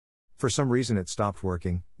For some reason it stopped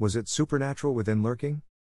working. Was it supernatural within lurking?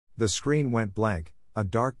 The screen went blank, a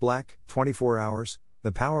dark black, 24 hours,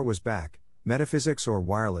 the power was back, metaphysics or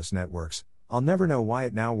wireless networks. I'll never know why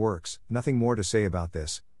it now works, nothing more to say about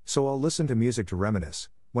this, so I'll listen to music to reminisce,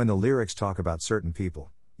 when the lyrics talk about certain people.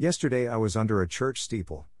 Yesterday I was under a church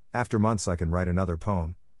steeple, after months I can write another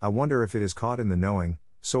poem, I wonder if it is caught in the knowing,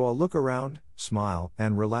 so I'll look around, smile,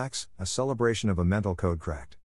 and relax, a celebration of a mental code cracked.